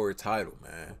our title,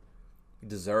 man. We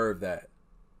deserve that.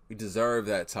 We deserve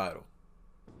that title.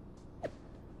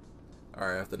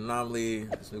 Alright, after the anomaly,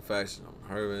 this new faction,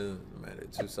 Herman, man, the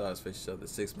two sides face each other,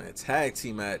 6-man tag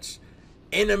team match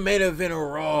in the main event of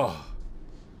Raw.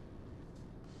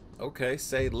 Okay,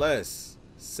 say less.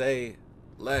 Say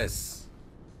less.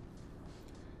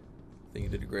 I think you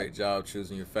did a great job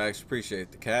choosing your faction.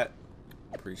 Appreciate the cat.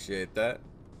 Appreciate that.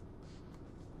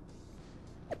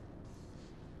 I'm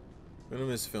gonna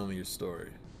miss filming your story.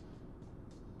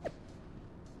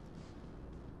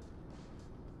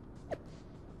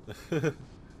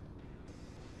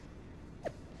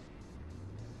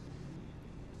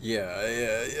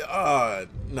 Yeah.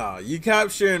 Nah, you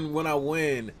capturing when I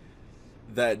win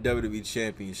that WWE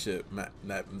Championship,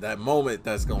 that moment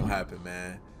that's gonna happen,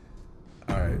 man.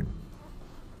 All right.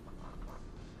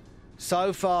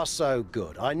 So far, so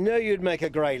good. I knew you'd make a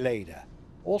great leader.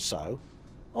 Also,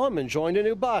 I'm enjoying a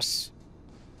new bus.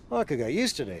 I could get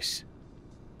used to this.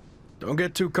 Don't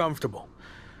get too comfortable.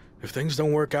 If things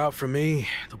don't work out for me,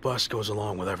 the bus goes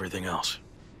along with everything else.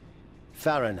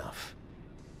 Fair enough.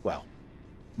 Well,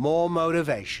 more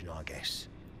motivation, I guess.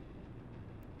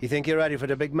 You think you're ready for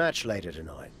the big match later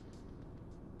tonight?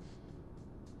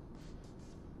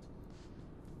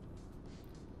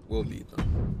 We'll beat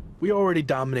them. We already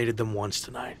dominated them once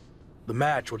tonight. The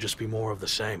match will just be more of the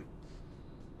same.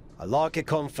 I like your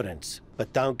confidence,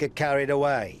 but don't get carried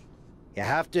away. You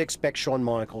have to expect Shawn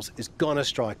Michaels is gonna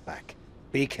strike back.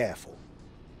 Be careful.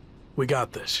 We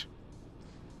got this.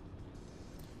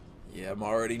 Yeah, I'm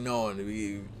already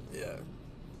knowing. Yeah,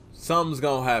 something's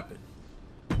gonna happen.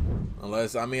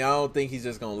 Unless, I mean, I don't think he's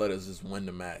just gonna let us just win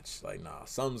the match. Like, nah,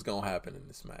 something's gonna happen in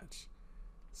this match.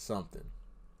 Something.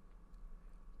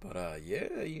 But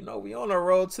yeah, you know, we on our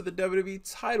road to the WWE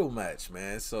title match,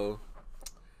 man. So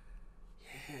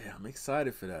yeah, I'm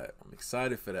excited for that. I'm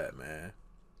excited for that, man.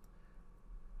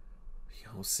 We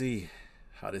gonna see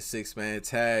how this 6-man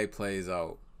tag plays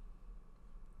out.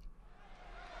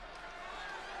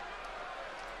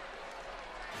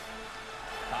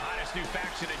 The hottest new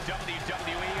faction in WWE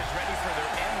is ready for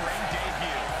their in-ring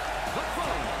debut. The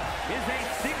foe is a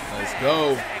 6-man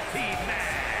tag team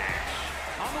match.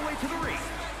 On the way to the ring,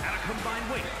 at a combined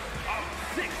weight of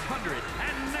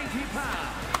 690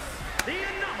 pounds, the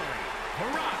Anomaly,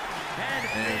 Brock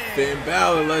and Finn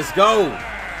Balor, let's go.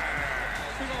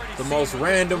 The most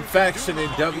random faction in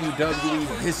WWE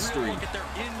history.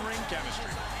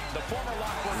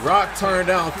 Rock turned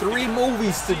down 3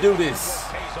 movies to do this.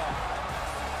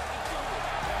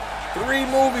 3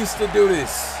 movies to do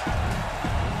this.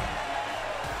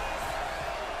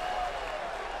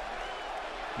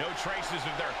 No traces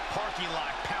of their parking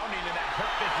lot pounding in that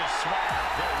Hurt Business swag.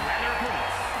 They're rather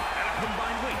points at a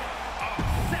combined weight of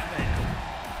 7.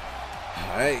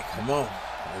 All right, come on.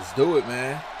 Let's do it,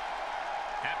 man.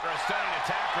 After a stunning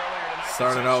attack earlier tonight,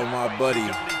 starting out with my buddy.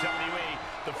 WWE,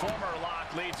 the former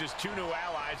Lock leads his 2 new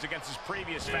allies against his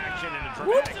previous faction in a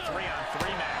dramatic 3-on-3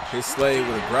 match. His slave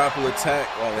with a grapple attack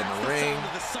while in the ring.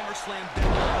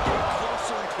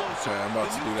 Okay, I'm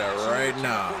about to do that right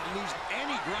now.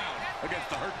 Against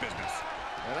the Hurt Business.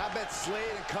 And I bet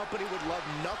Slade and company would love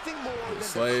nothing more than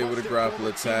Slade with a grapple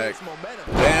attack. Momentum.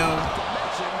 Down.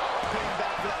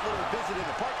 Back for that little visit in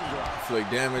the parking lot.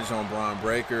 Inflict damage on Braun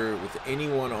Breaker with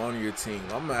anyone on your team.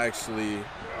 I'm actually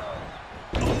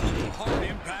Hard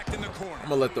impact in the corner. I'm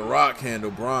gonna let The Rock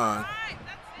handle Braun.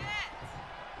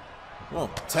 Come on,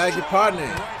 tag your partner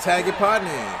in. Tag your partner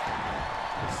in.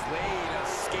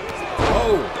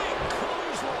 Oh.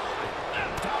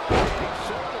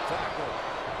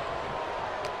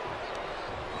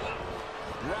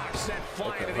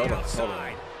 Okay, hold on.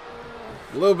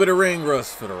 A little bit of ring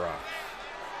rust for The Rock.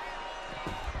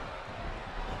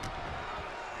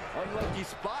 Unlucky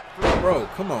spot for Bro,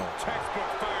 come on. Textbook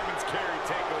fireman's carry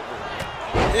takeover.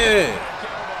 Yeah.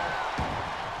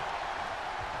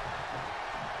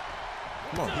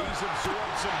 Come on. He's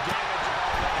absorbed some damage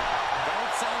already.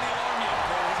 Don't sound the alarm yet,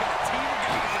 Cole. He's got a team of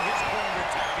guys in his corner to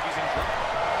attack if he's in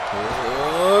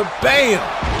trouble. Bam!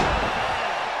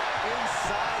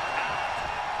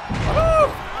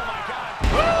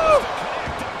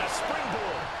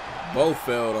 Both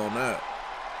failed on that.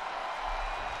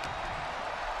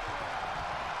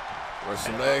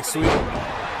 Russian leg sweep.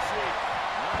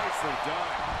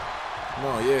 Come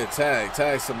on, yeah,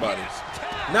 tag somebody.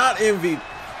 Not MVP.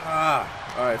 Ah,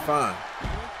 all right, fine.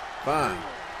 Fine.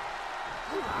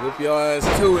 Whip your ass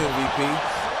to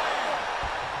MVP.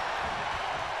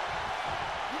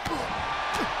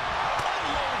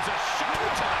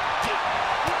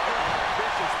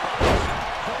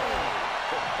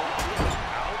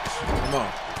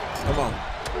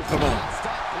 Come on.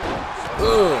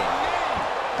 Ugh.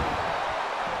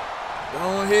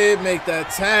 Go ahead, make that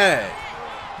tag.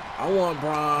 I want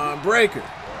Braun Breaker.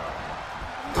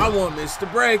 I want Mr.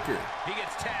 Breaker. He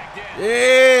gets tagged in.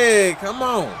 Yeah, come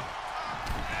on.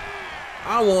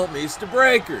 I want Mr.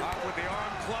 Breaker.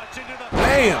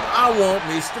 Bam, I want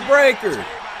Mr. Breaker.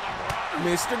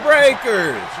 Mr.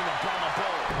 Breaker.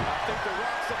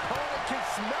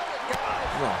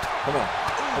 Come on.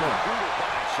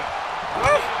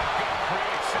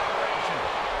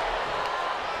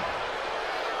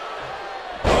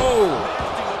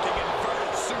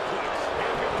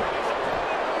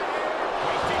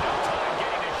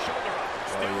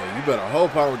 You better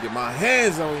hope I don't get my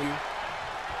hands on you.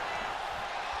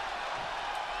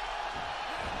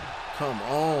 Come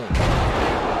on.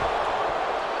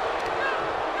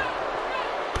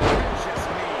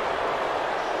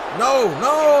 No.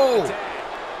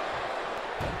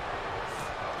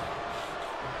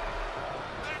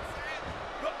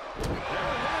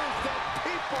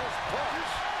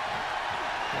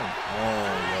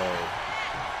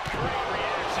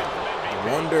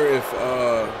 I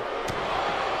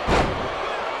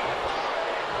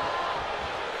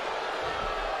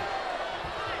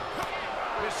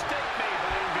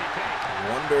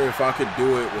wonder if I could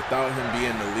do it without him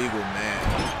being the legal man.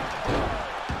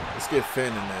 Let's get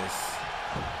Finn in this.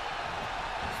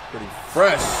 It's pretty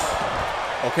fresh.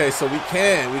 Okay, so we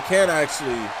can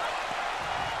actually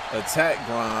attack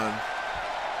Braun.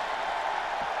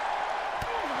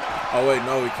 Oh wait,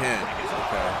 no, we can't.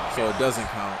 Okay, so it doesn't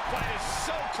count.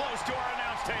 So close to our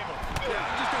announce table. Yeah,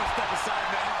 I'm just gonna step aside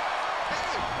now.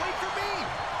 Hey, wait for me.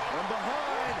 From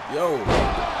behind. Yo.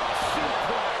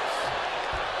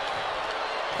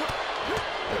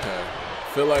 Okay.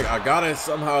 feel like I gotta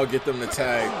somehow get them to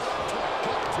tag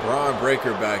Braun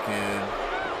Breaker back in.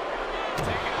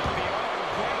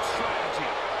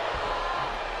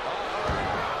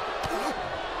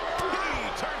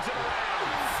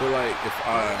 I feel like if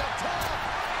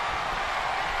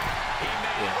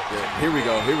yeah, here we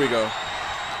go, here we go.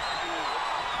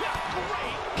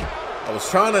 I was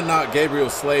trying to knock Gabriel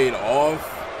Slade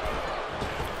off.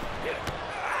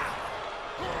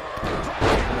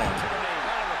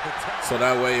 So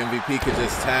that way MVP could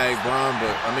just tag Braun,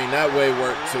 but I mean that way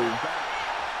worked too.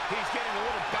 He's getting a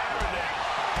little better there.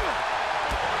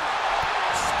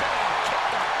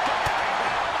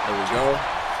 There we go.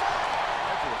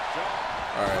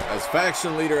 Alright, as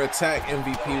faction leader, attack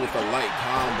MVP with a light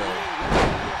combo.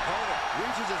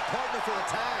 Reaches his partner for the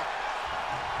tag.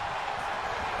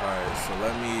 Alright, so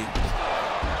let me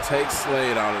take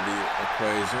Slade out of the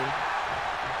equation.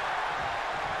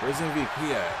 Where's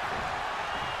MVP at?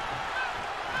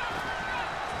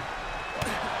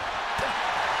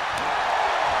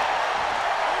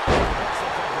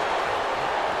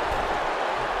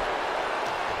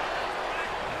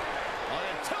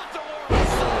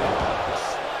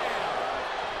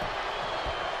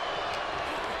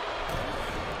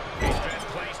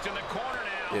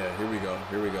 Yeah, here we go.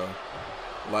 Here we go.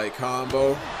 Light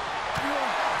combo. There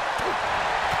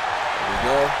we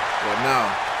go. What now?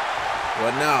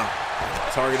 What now?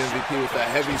 Target MVP with that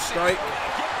heavy strike.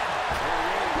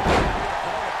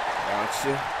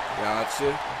 Gotcha.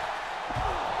 Gotcha.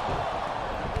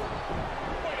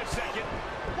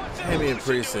 Damian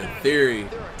Priest in theory.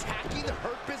 They're attacking the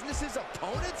Hurt Business's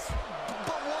opponents?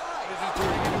 But why? This is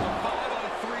turning into a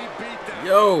 5-on-3 beatdown.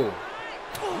 Yo.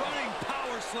 Running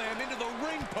power slam into the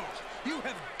ring post. You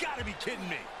have got to be kidding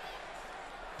me.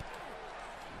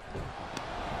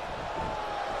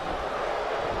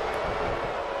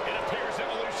 It appears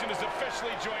Evolution has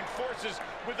officially joined forces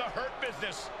with the Hurt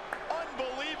Business.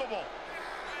 Unbelievable.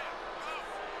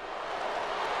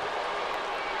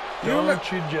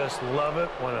 Don't you just love it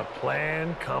when a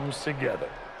plan comes together?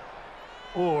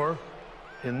 Or,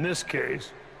 in this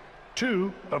case,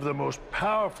 two of the most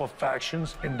powerful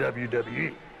factions in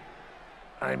WWE.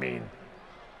 I mean,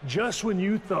 just when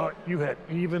you thought you had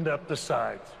evened up the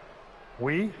sides,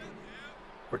 we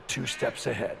were 2 steps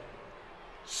ahead.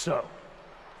 So,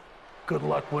 good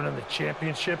luck winning the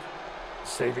championship,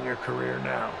 saving your career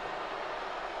now.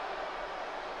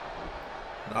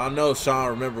 I know Sean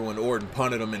remember when Orton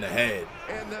punted him in the head.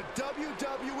 And the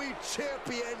WWE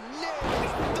Champion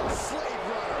nails the Slade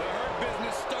Runner. The Hurt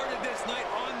Business started this night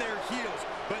on their heels,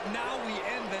 but now we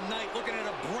end the night looking at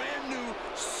a brand new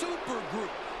super group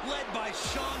led by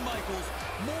Shawn Michaels,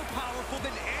 more powerful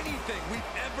than anything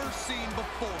we've ever seen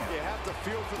before. You have to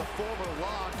feel for the former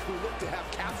Log, who looked to have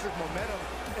captured momentum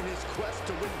in his quest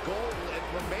to win gold and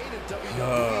remain in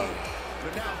WWE.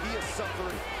 But now he has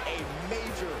suffered a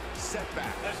major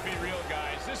setback. Let's be real,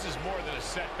 guys. This is more than a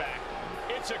setback.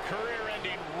 It's a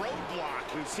career-ending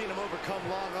roadblock. We've seen him overcome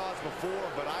long odds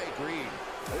before, but I agree.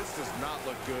 This does not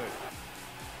look good.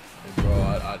 And bro,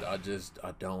 I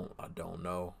don't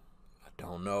know. I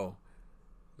don't know.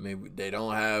 I mean, they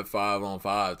don't have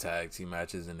 5-on-5 tag team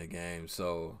matches in the game,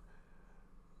 so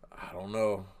I don't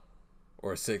know.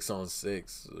 Or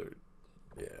 6-on-6.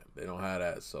 Yeah, they don't have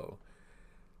that, so.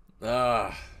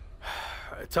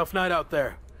 Tough night out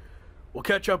there. We'll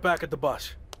catch up back at the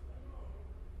bus.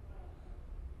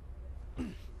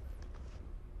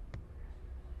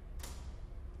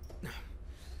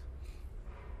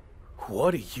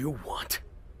 What do you want?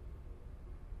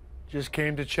 Just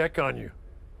came to check on you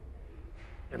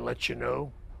and let you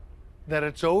know that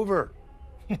it's over.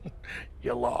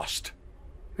 You lost.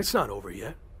 It's not over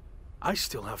yet. I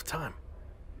still have time.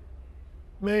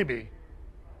 Maybe.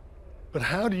 But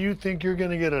how do you think you're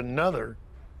going to get another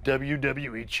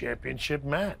WWE Championship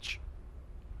match?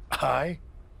 I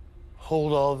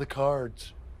hold all the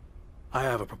cards. I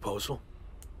have a proposal.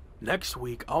 Next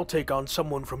week, I'll take on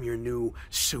someone from your new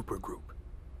supergroup.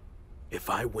 If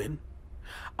I win,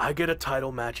 I get a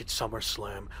title match at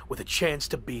SummerSlam with a chance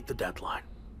to beat the deadline.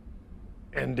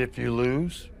 And if you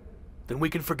lose? Then we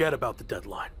can forget about the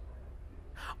deadline.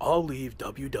 I'll leave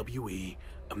WWE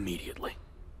immediately.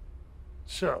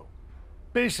 So,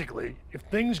 basically, if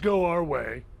things go our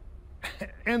way,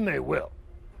 and they will,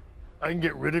 I can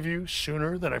get rid of you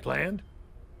sooner than I planned?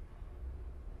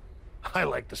 I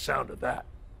like the sound of that.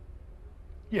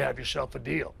 You have yourself a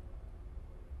deal.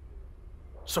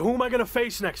 So who am I going to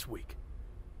face next week?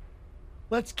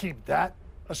 Let's keep that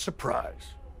a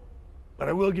surprise. But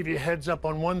I will give you a heads up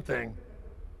on one thing.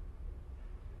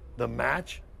 The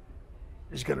match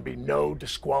is going to be no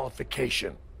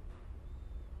disqualification.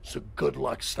 So good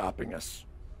luck stopping us.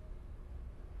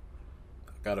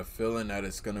 I got a feeling that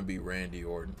it's going to be Randy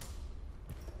Orton.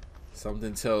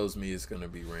 Something tells me it's going to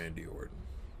be Randy Orton.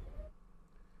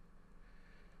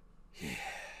 Yeah.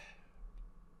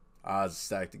 Odds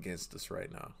stacked against us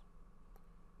right now.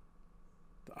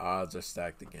 The odds are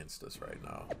stacked against us right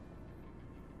now.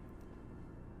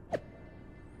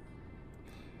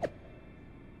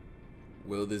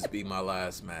 Will this be my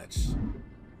last match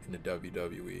in the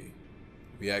WWE?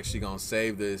 We actually gonna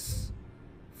save this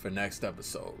for next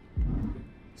episode.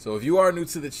 So if you are new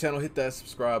to the channel, hit that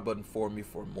subscribe button for me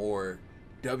for more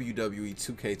WWE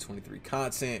 2K23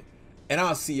 content. And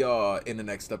I'll see y'all in the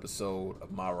next episode of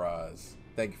MyRise.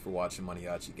 Thank you for watching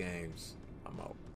Maniaci Games. I'm out.